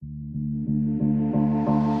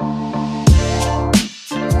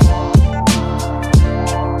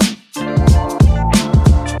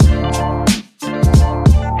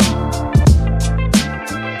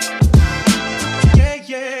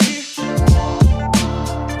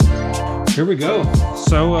Here we go.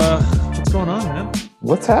 So, what's going on, man?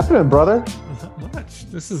 What's happening, brother? Not much.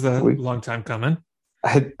 This is a We, long time coming.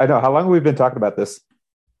 I know. How long have we been talking about this?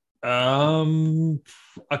 Um,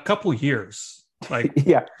 a couple years. Like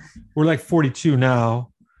Yeah. we're like 42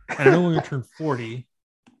 now, and I know when we turn 40,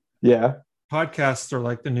 Yeah. podcasts are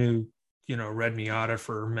like the new, red Miata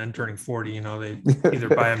for men turning 40. They either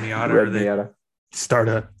buy a Miata or Red they Miata. start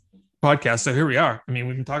a podcast. So here we are. I mean,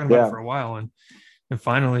 we've been talking about it Yeah. for a while, and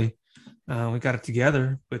finally, we got it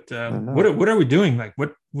together. But I know. what are we doing? Like,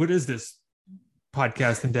 what is this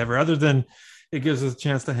podcast endeavor other than it gives us a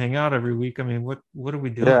chance to hang out every week? I mean, what are we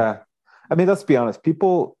doing? Yeah. I mean, let's be honest.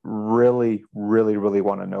 People really, really, really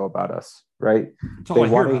want to know about us, right? That's all They I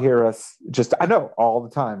hear want to about. hear us just, I know, all the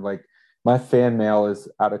time. Like my fan mail is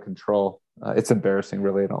out of control. It's embarrassing,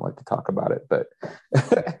 really. I don't like to talk about it, but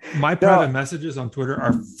My private no. messages on Twitter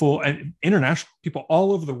are full, and international people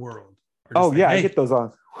all over the world are just Oh, like, yeah. I get those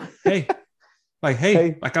on. hey, hey,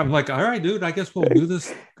 Hey, like I'm like, all right, dude, I guess we'll do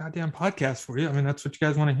this goddamn podcast for you. I mean, that's what you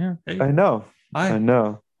guys want to hear. Hey, I know. I hi,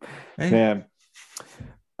 know, hey, man.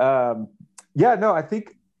 Um, yeah, no, I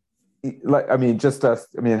think like I mean, just us.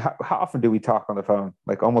 I mean, how often do we talk on the phone?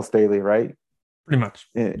 Like almost daily, right? pretty much.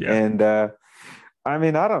 Yeah. And I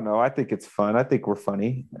mean, I don't know. I think it's fun. I think we're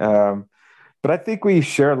funny. But I think we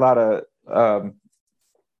share a lot of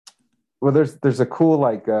well, there's a cool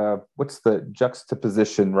like what's the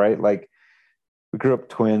juxtaposition, right? Like we grew up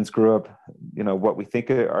twins, grew up, what we think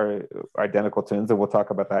are identical twins, and we'll talk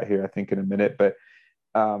about that here, I think, in a minute. But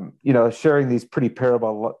sharing these pretty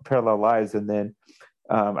parallel lives, and then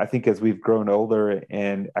I think as we've grown older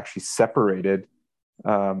and actually separated,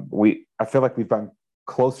 I feel like we've gotten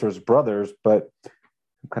closer as brothers. But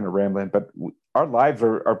I'm kind of rambling. But our lives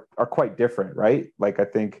are quite different, right? Like I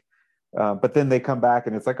think, but then they come back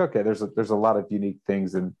and it's like, okay, there's a lot of unique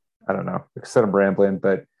things, and I don't know. Like I said, I'm rambling,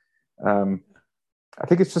 but um, I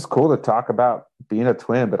think it's just cool to talk about being a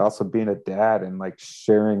twin, but also being a dad and like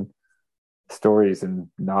sharing stories and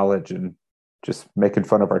knowledge and just making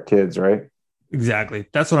fun of our kids, right? Exactly.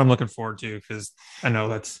 That's what I'm looking forward to because I know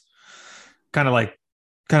that's kind of like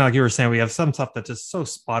you were saying. We have some stuff that's just so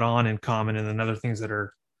spot on in common, and then other things that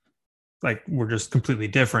are like we're just completely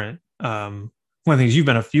different. One of the things you've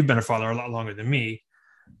been a father a lot longer than me,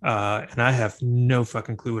 and I have no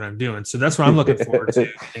fucking clue what I'm doing. So that's what I'm looking forward to.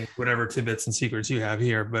 Getting whatever tidbits and secrets you have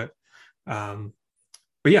here, um,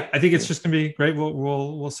 but yeah, I think it's just gonna be great.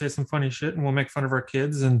 We'll say some funny shit and we'll make fun of our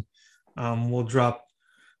kids and we'll drop.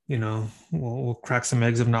 We'll crack some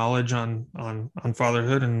eggs of knowledge on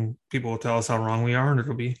fatherhood, and people will tell us how wrong we are, and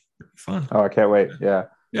it'll be fun. Oh, I can't wait. Yeah.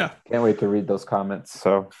 Yeah. Can't wait to read those comments.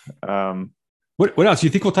 So, um, What else? You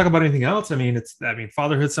think we'll talk about anything else?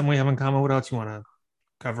 Fatherhood something we have in common. What else you want to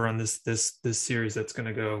cover on this series that's going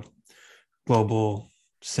to go global,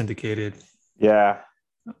 syndicated? yeah.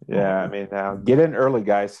 Yeah. I Oh, mean, get in early,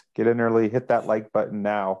 guys. Get in early. Hit that like button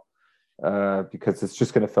now, because it's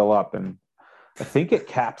just going to fill up. And I think it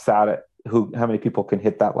caps out at how many people can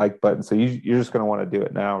hit that like button. So you're just going to want to do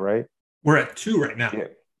it now, right? we're at two right now. Yeah.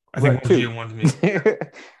 I We're think at one's you two. and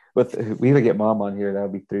one's me. We gotta get mom on here. That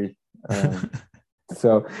would be three.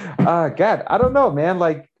 So, God, I don't know, man.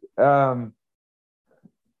 Like, um,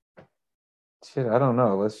 shit, I don't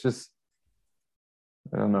know.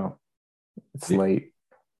 I don't know. It's late.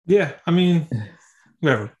 Yeah, I mean,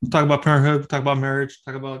 whatever. Talk about parenthood, talk about marriage,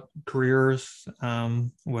 talk about careers,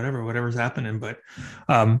 whatever's happening. But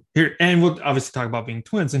here, and we'll obviously talk about being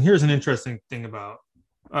twins. And here's an interesting thing about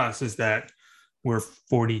us is that we're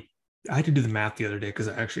 40. I had to do the math the other day because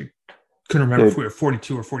I actually couldn't remember if It we were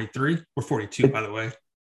 42 or 43. We're 42, by it the way.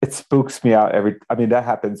 it spooks me out every. I mean, that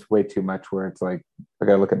happens way too much. Where it's like I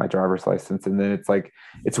gotta look at my driver's license, and then it's like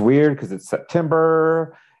it's weird because it's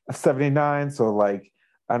September of '79. So like,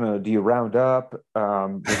 I don't know. Do you round up?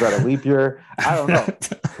 Was that a leap year? I don't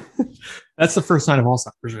know. That's the first sign of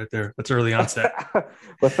Alzheimer's right there. That's early onset.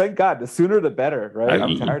 But thank God, the sooner the better, right?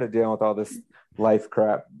 I'm I tired of dealing with all this life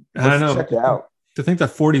crap. I don't Let's know. check it out. To think that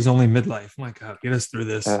 40 is only midlife. My God, get us through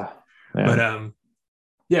this. But Man,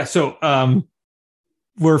 yeah, so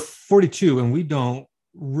we're 42 and we don't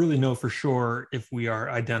really know for sure if we are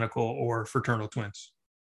identical or fraternal twins,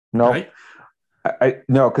 no, right? I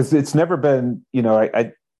no, because it's never been.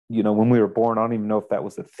 When we were born, I don't even know if that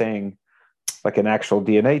was a thing, like an actual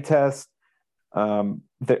DNA test.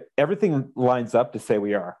 That everything lines up to say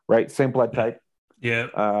we are right, same blood type. Yeah.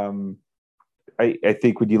 Um, I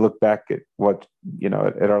think when you look back at what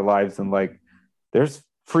at our lives and like, there's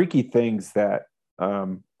freaky things that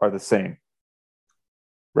are the same,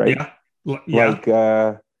 right? Yeah. Yeah. Like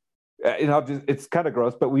it's kind of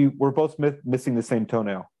gross, but we're both missing the same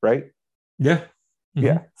toenail, right? Yeah. Mm-hmm.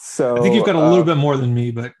 Yeah. I think you've So, got a little bit more than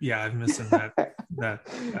me, but yeah, I'm missing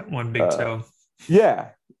that one big uh, toe. yeah.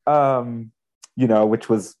 Which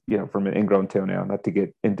was, from an ingrown toenail, not to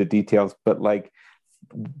get into details, but like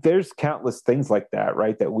there's countless things like that,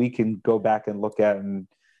 right? That we can go back and look at and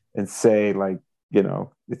say like,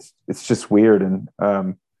 it's just weird. And,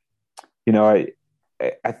 you know,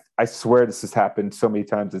 I swear this has happened so many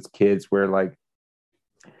times as kids where like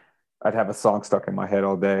I'd have a song stuck in my head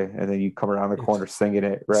all day and then you come around the It's corner singing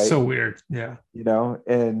it, right? so weird. Yeah.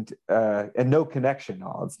 And no connection.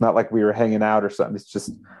 No, it's not like we were hanging out or something. It's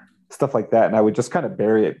just stuff like that. And I would just kind of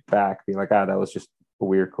bury it back, be like, that was just a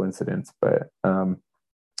weird coincidence. But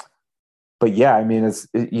yeah, I mean, as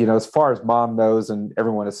far as mom knows, and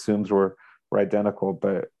everyone assumes we're identical,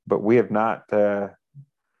 but we have not,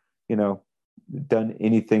 you know, done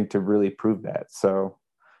anything to really prove that. So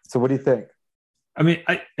what do you think? I mean,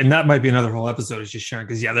 and that might be another whole episode is just sharing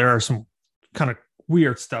because yeah, there are some kind of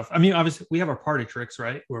weird stuff. I mean, obviously we have our party tricks,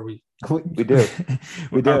 right? Where We do,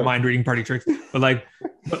 we our do. mind reading party tricks, but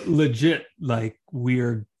legit like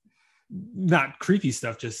weird, not creepy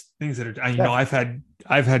stuff, just things that are. Yeah.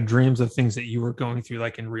 I've had dreams of things that you were going through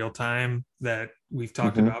like in real time that we've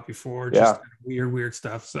talked Mm-hmm. about before, just Yeah, kind of weird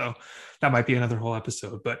stuff. So that might be another whole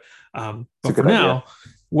episode. But it's a for good idea. now,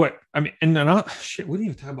 what I mean, and then shit, we didn't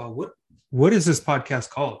even talk about what is this podcast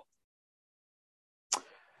called?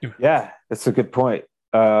 Yeah, that's a good point.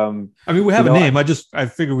 I mean, we You have a know, name. I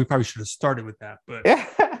figured we probably should have started with that, but yeah,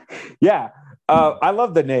 yeah. I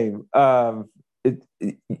love the name.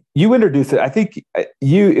 You introduced it. I think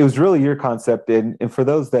it was really your concept. And for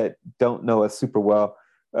those that don't know us super well,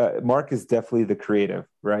 Mark is definitely the creative,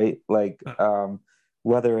 right? Like,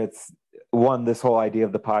 whether it's this whole idea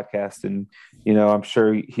of the podcast, and I'm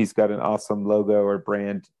sure he's got an awesome logo or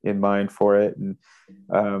brand in mind for it, and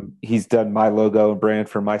he's done my logo and brand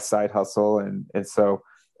for my side hustle, and so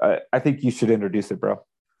I think you should introduce it, bro.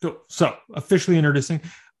 so officially introducing.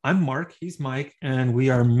 I'm Mark. He's Mike, and we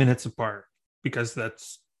are minutes apart because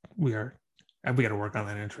we are. We got to work on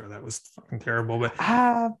that intro. That was fucking terrible. But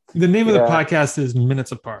the name of the Yeah, podcast is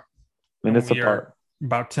Minutes Apart, and minutes we are apart.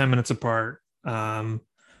 about 10 minutes apart.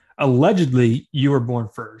 Allegedly, you were born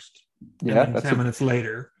first, and Yeah, then 10 minutes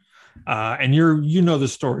later. And the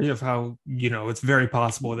story of how it's very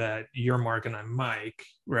possible that you're Mark and I'm Mike,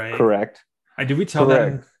 right? correct. Did we tell that?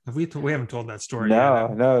 Correct. Have we haven't told that story yet? No,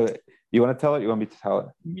 no. You want to tell it? You want me to tell it?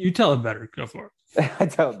 You tell it better. Go for it. I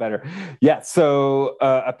tell it better. Yeah. So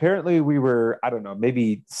apparently we were, I don't know,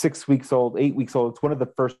 maybe 6 weeks old, 8 weeks old. It's one of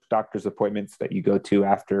the first doctor's appointments that you go to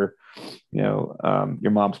after,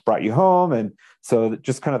 your mom's brought you home. And so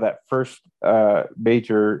just kind of that first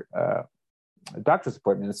major doctor's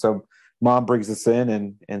appointment. So mom brings us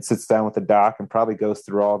in and sits down with the doc and probably goes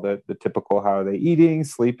through all the typical, how are they eating,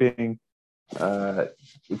 sleeping, kind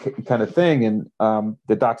of thing. And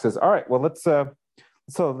the doc says, all right, well, let's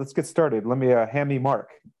get started. Let me hand me Mark.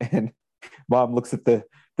 And mom looks at the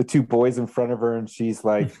two boys in front of her and she's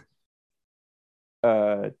like,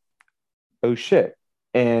 oh shit.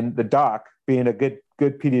 And the doc, being a good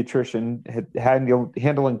pediatrician,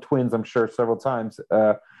 handling twins, I'm sure several times,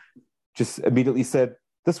 just immediately said,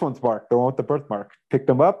 this one's Mark, the one with the birthmark. Picked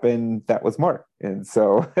him up and that was Mark. And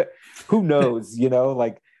so who knows,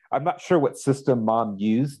 like, I'm not sure what system mom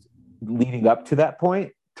used leading up to that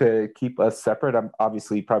point to keep us separate. I'm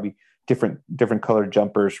obviously probably different colored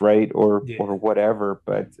jumpers, right? Or whatever.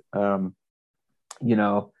 But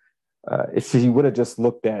if she would have just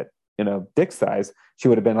looked at dick size, she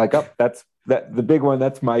would have been like, oh, that's the big one,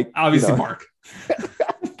 that's Mike. Obviously Mark.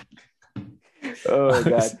 Oh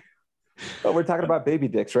god. Oh, we're talking about baby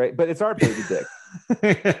dicks, right? But it's our baby dick.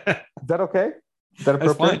 Is that okay? Is that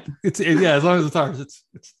appropriate? Yeah, as long as it's ours.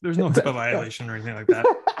 There's no HIPAA violation or anything like that.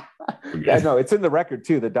 Yeah, no, it's in the record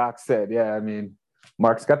too. The doc said, yeah, I mean,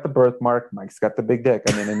 Mark's got the birthmark, Mike's got the big dick.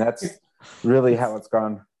 I mean, and that's really how it's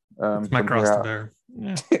gone. It's my cross to bear.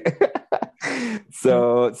 Yeah.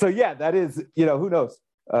 So yeah, that is, who knows?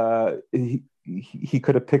 He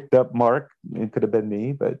could have picked up Mark. It could have been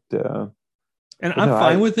me, but and I'm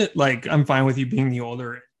fine with it. Like, I'm fine with you being the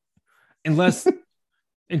older,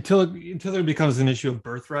 until it becomes an issue of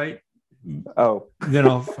birthright. Oh, then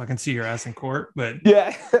I'll fucking see your ass in court. But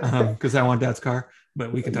yeah, because I want dad's car.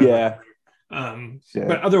 But we can talk about it.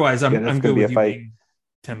 But otherwise, I'm good with you being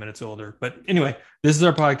 10 minutes older. But anyway, this is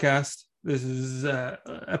our podcast. This is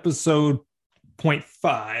episode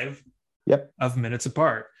 0.5. Yep. Of Minutes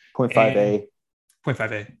Apart. 0.5A.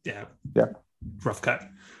 0.5A. Yeah. Yeah. Rough cut.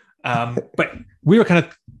 But we were kind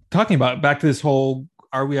of talking about back to this whole,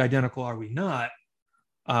 are we identical? Are we not?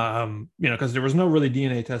 Because there was no really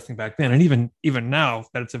DNA testing back then. And even now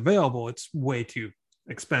that it's available, it's way too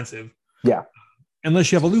expensive. Yeah,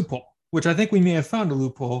 Unless you have a loophole, which I think we may have found a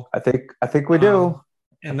loophole. I think we do.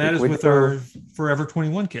 I And that think is we with do. our Forever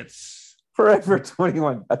 21 kits. Forever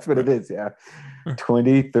 21. That's what it is. Yeah.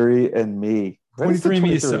 23 and me. What is the 23andMe.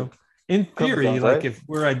 23? So in theory, Chromosomes, like right? if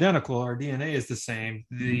we're identical, our DNA is the same,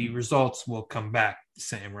 the results will come back the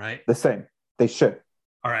same, right? The same. They should.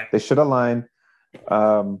 All right. They should align.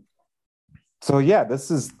 Um, so yeah,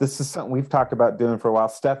 this is something we've talked about doing for a while.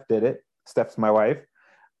 Steph did it. Steph's my wife.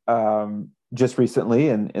 Just recently,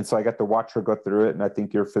 and so I got to watch her go through it, and I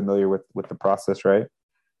think you're familiar with the process, right?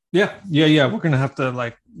 Yeah. We're gonna have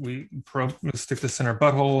to we stick this in our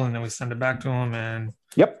butthole, and then we send it back to them, and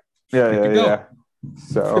Yep. it's Yeah, good yeah, to go. yeah.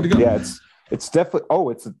 It's good So to go. yeah, it's definitely. Oh,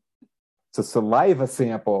 it's a saliva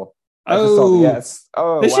sample. I just saw the Oh, S.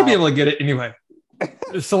 Oh they should be wow. able to get it anyway.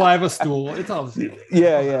 Saliva, stool, it's all the same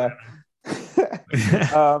Yeah, thing.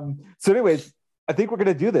 yeah. So anyways, I think we're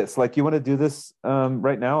gonna do this. Like, you want to do this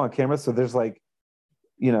right now on camera? So there's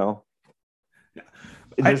you know,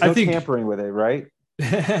 there's I no think tampering with it, right?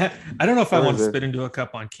 I don't know if I Or want is to it? spit into a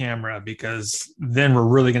cup on camera, because then we're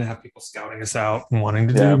really going to have people scouting us out and wanting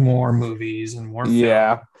to do Yeah, more movies and more film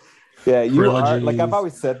yeah, yeah. You are, like, I've trilogies.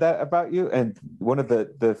 always said that about you, and one of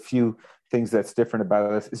the few things that's different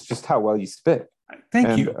about us is just how well you spit. Thank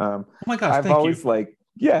And you. Oh my gosh, I've thank you. always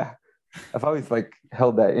yeah, I've always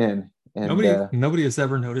held that in, and Nobody has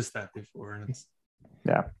ever noticed that before, and it's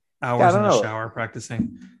yeah, yeah. I hours in don't the know. shower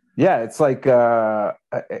practicing. Yeah, it's like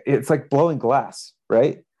blowing glass,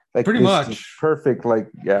 right? Like, Pretty it's just much. perfect. Like,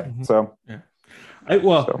 yeah. Mhm. So Yeah.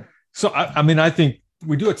 Well, so so I mean, I think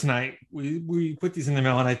we do it tonight. We put these in the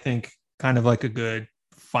mail, and I think kind of like a good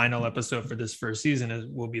final episode for this first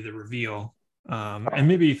season will be the reveal. And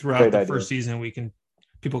maybe throughout great the idea. first season, we can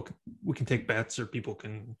take bets, or people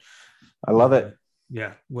can, I love it.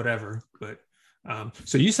 yeah, whatever. But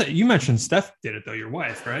so you mentioned Steph did it though, your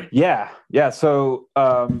wife, right? Yeah, yeah. So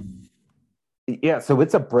yeah, so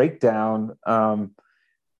it's a breakdown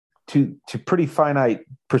to pretty finite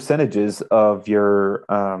percentages of your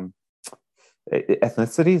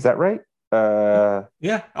ethnicity. Is that right? Yeah,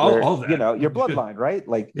 Where, all of that. your You should. bloodline, right?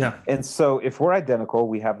 Like, Yeah, and so if we're identical,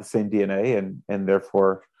 we have the same DNA, and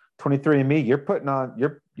therefore 23andMe,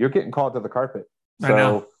 you're getting called to the carpet. I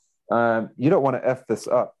know. So you don't want to f this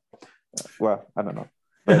up. Well, I don't know,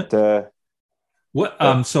 but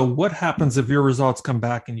What so what happens if your results come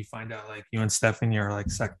back and you find out like you and Stephanie are like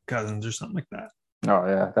second cousins or something like that? oh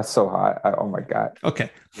yeah, that's so hot. Oh my god.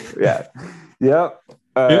 Okay. Yeah. Yep.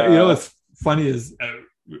 What's funny is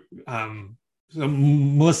so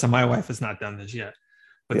Melissa, my wife, has not done this yet,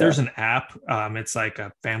 but Yeah. there's an app. It's like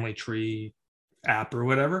a family tree app or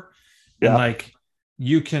whatever, and Yeah. like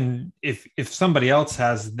you can, if somebody else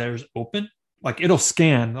has theirs open, like it'll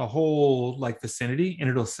scan the whole like vicinity, and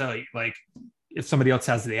it'll tell you like if somebody else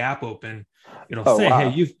has the app open, it'll Oh say, "Hey,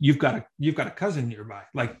 wow. you've got a cousin nearby,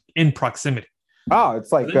 like in proximity." Oh,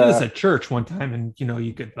 it's I like did this at church one time, and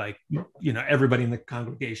you could like everybody in the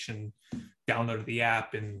congregation downloaded the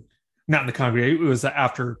app, and not in the congregation. It was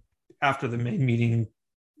after the main meeting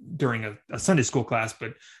during a Sunday school class,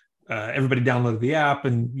 but everybody downloaded the app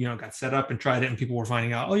and got set up and tried it, and people were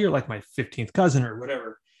finding out, oh, you're like my 15th cousin or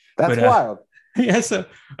whatever. that's But wild. yeah, so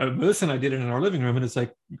Melissa and I did it in our living room, and it's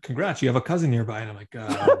like, congrats, you have a cousin nearby, and I'm like,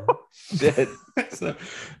 Shit. so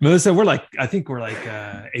Melissa, I think we're like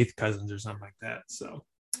eighth cousins or something like that. So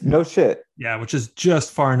No shit. yeah, which is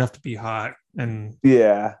just far enough to be hot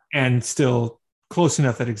Yeah. and still close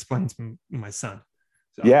enough that explains my son.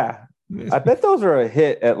 So, Yeah. I bet those are a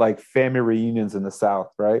hit at like family reunions in the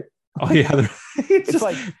South, right? oh yeah, It's just,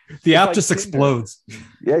 like the app like just Tinder. explodes.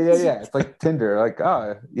 Yeah. It's like Tinder. Like,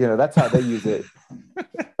 oh, that's how they use it.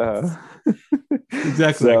 Uh,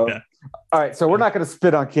 Exactly like that. All right. So we're not going to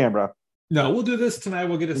spit on camera. No, we'll do this tonight.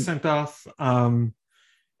 We'll get it sent off.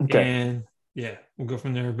 Okay. And yeah, we'll go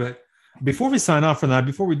from there. But before we sign off from that,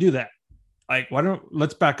 before we do that, like,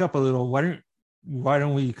 let's back up a little. Why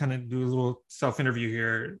don't we kind of do a little self-interview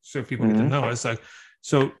here so people get to know us? Like,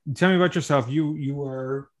 so tell me about yourself. You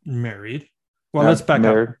are married. Well, let's back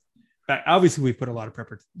married. up. Obviously, we put a lot of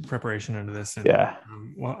preparation into this. And, Yeah.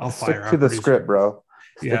 Well, I'll Stick fire to the script, bro.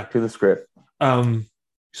 Stick to the script.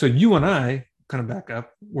 So you and I, kind of back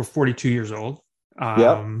up, we're 42 years old.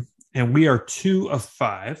 Yep. And we are 2 of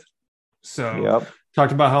 5. So Yep.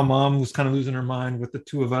 talked about how mom was kind of losing her mind with the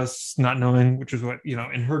 2 of us not knowing, which is what,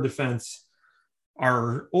 in her defense,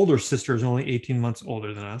 our older sister is only 18 months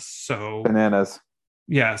older than us. So Bananas.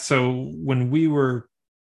 yeah. So when we were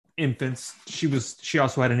infants, she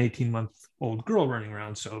also had an 18-month-old girl running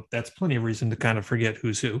around. So that's plenty of reason to kind of forget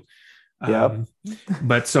who's who. Yep. Um,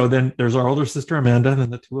 but so then there's our older sister Amanda, and then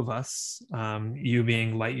the two of us, you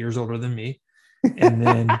being light years older than me, and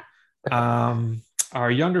then um,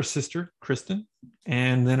 our younger sister Kristen,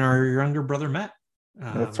 and then our younger brother Matt.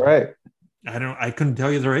 That's Um, right. I couldn't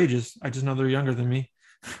tell you their ages. I just know they're younger than me.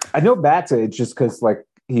 I know Matt's age just because like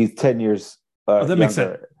he's 10 years Oh, that makes sense.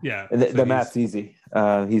 younger. Yeah. And So the math's easy.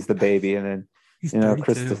 He's the baby. And then, he's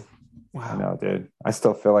Kristen, 32. I Wow. know, dude. I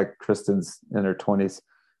still feel like Kristen's in her 20s.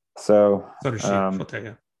 So, So does she. She'll tell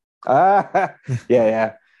you. yeah,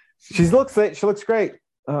 yeah. She looks great.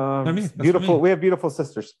 I mean, that's what I Beautiful. mean. We have beautiful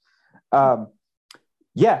sisters. Um,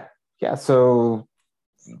 yeah, yeah. So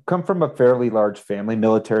come from a fairly large family,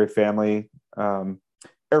 military family.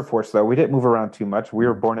 Air Force, though, we didn't move around too much. We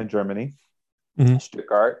were born in Germany, Mm-hmm.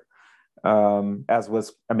 Stuttgart, as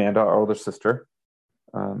was Amanda, our older sister.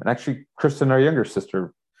 And actually, Kristen, our younger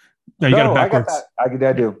sister. No, you got it No, I got that. backwards.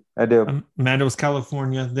 I do. I do. Amanda was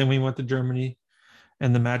California. Then we went to Germany,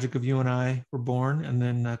 and the magic of you and I were born. And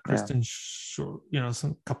then Yeah, Kristen,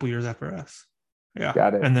 some couple years after us. Yeah,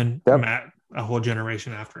 got it. and then Yep. Matt, a whole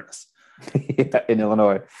generation after us Yeah, in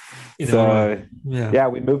Illinois. in Illinois. So, Yeah, yeah,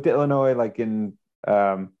 we moved to Illinois like in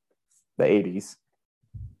the 80s,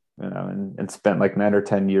 and spent like 9 or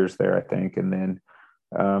 10 years there, I think. And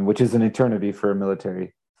then, which is an eternity for a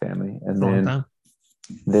military family. And for a long time.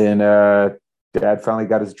 then dad finally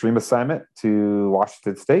got his dream assignment to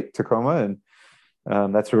Washington State, Tacoma.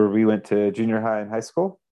 And that's where we went to junior high and high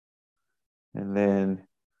school. And then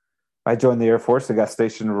I joined the Air Force and got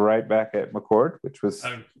stationed right back at McCord,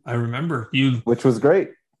 I remember you. which was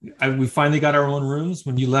great. We finally got our own rooms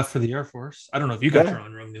when you left for the Air Force. I don't know if you got Yeah. your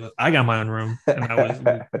own room. I got my own room, and I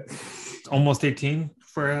was almost 18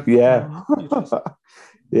 for my Yeah. own room, which was a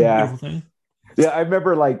Yeah. beautiful thing. Yeah. I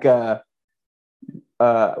remember like uh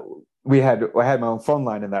I had my own phone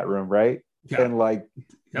line in that room, right? Yeah. And like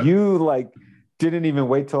Yep. you like didn't even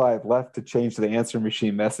wait till I left to change the answer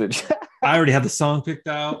machine message. I already had the song picked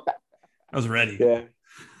out. I was ready. Yeah.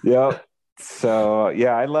 Yep. So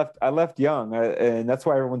yeah, I left young, and that's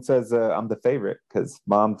why everyone says I'm the favorite, because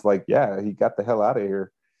mom's like, yeah, he got the hell out of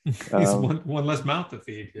here. He's Um, one less mouth to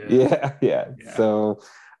feed. Yeah. yeah. Yeah. So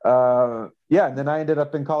yeah, and then I ended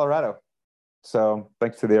up in Colorado. So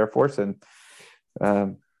thanks to the Air Force, and fell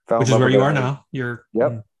Which in is love where with you it. are now.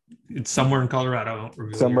 Yep, It's somewhere in Colorado. I don't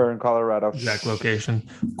reveal somewhere your in Colorado. exact location.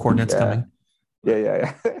 Coordinates Yeah, coming.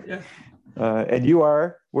 yeah. Yeah. And you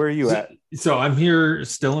are? Where are you at? So I'm here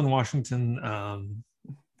still in Washington.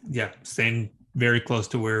 Yeah, staying very close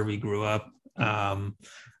to where we grew up.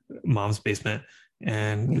 Mom's basement,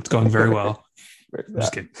 and it's going very well. I'm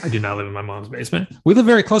just kidding. I do not live in my mom's basement. We live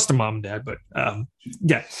very close to mom and dad, but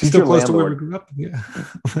yeah, She's still your close to where we landlord. grew up.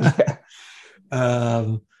 Yeah.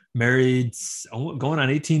 Yeah. Married, going on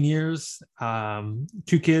 18 years.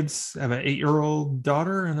 Two kids. I have an 8-year-old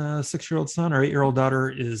daughter and a 6-year-old son. Our 8-year-old daughter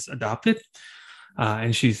is adopted,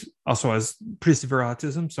 and she's also has pretty severe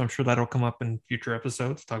autism. So I'm sure that'll come up in future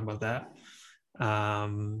episodes. Talk about that.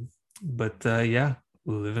 But yeah,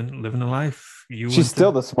 living a life. She's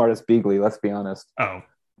still the smartest Beagley, let's be honest. Oh,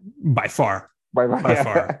 by far, By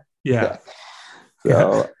far. Yeah. Yeah.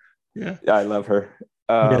 So Yeah. yeah, I love her.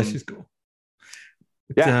 Yeah, she's cool.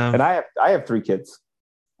 But, Yeah, and I have 3 kids.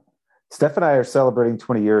 Steph and I are celebrating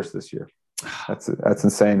 20 years this year. That's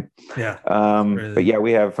insane. Yeah. But yeah,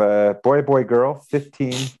 we have boy, girl,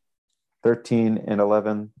 15, 13, and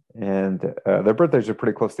 11. And their birthdays are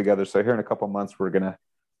pretty close together. So here in a couple of months, we're going to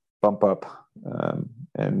bump up,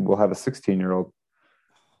 and we'll have a 16-year-old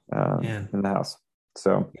in the house.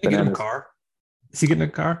 So get him a car. Is he getting a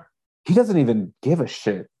car? He doesn't even give a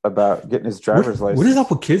shit about getting his driver's license. What is up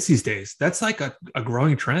with kids these days? That's like a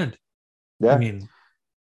growing trend. Yeah. I mean,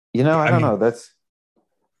 I don't know. That's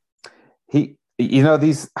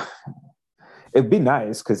these, it'd be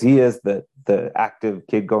nice because he is the active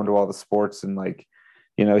kid going to all the sports, and like,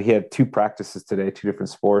 he had 2 practices today, 2 different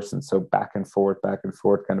sports. And so back and forth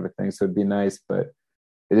kind of a thing. So it'd be nice, but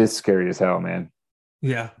it is scary as hell, man.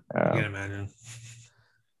 Yeah. I can imagine.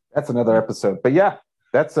 That's another episode, but yeah,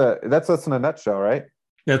 that's us in a nutshell, right?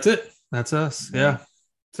 That's it. That's us. Yeah.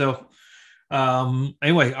 So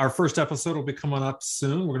anyway, our first episode will be coming up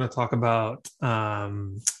soon. We're going to talk about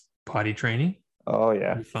potty training. Oh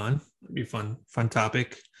yeah. It'll be fun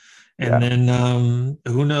topic. And then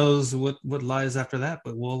who knows what lies after that,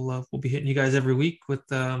 but we'll be hitting you guys every week with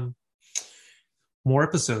more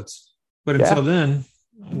episodes. But until then,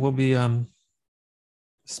 we'll be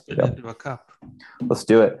spitting into a cup. Let's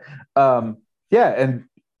do it. Yeah, and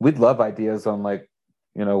we'd love ideas on like,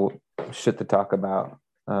 shit to talk about.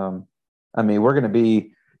 I mean, we're going to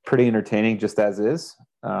be pretty entertaining just as is,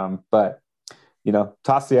 but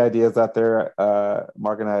toss the ideas out there.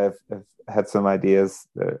 Mark and I have had some ideas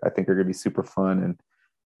that I think are going to be super fun,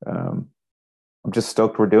 and I'm just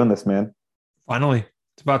stoked we're doing this, man. Finally,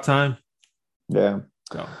 it's about time. Yeah.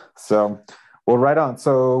 So So, well, right on.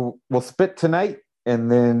 So we'll spit tonight,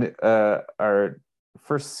 and then our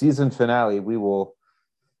first season finale, we will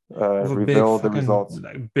we have a big reveal the fucking results.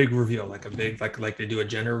 like, big reveal, like a big like they do a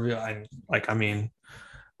gender reveal. I mean,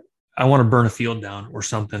 I want to burn a field down or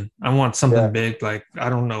something. I want something Yeah. big. Like I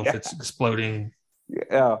don't know if Yeah. it's exploding,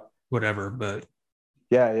 Yeah. whatever, but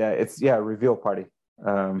Yeah. It's reveal party.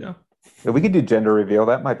 Um, yeah, yeah, we could do gender reveal.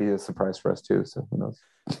 That might be a surprise for us too. So who knows?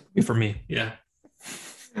 for me, yeah.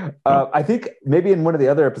 Oh, I think maybe in one of the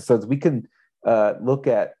other episodes we can look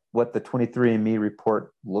at what the 23andMe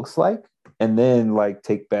report looks like, and then like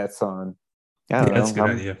take bets on, I yeah, don't that's a know,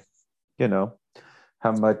 good idea. you know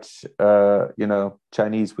how much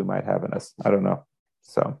Chinese we might have in us. I don't know.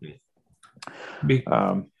 So Be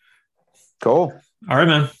um, cool. all right,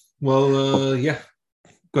 man. Well, yeah,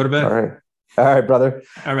 go to All bed. right. All right, brother.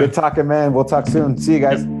 All right, Good man. talking, man. We'll talk soon. See you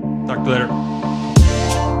Yep. guys. Talk to you later.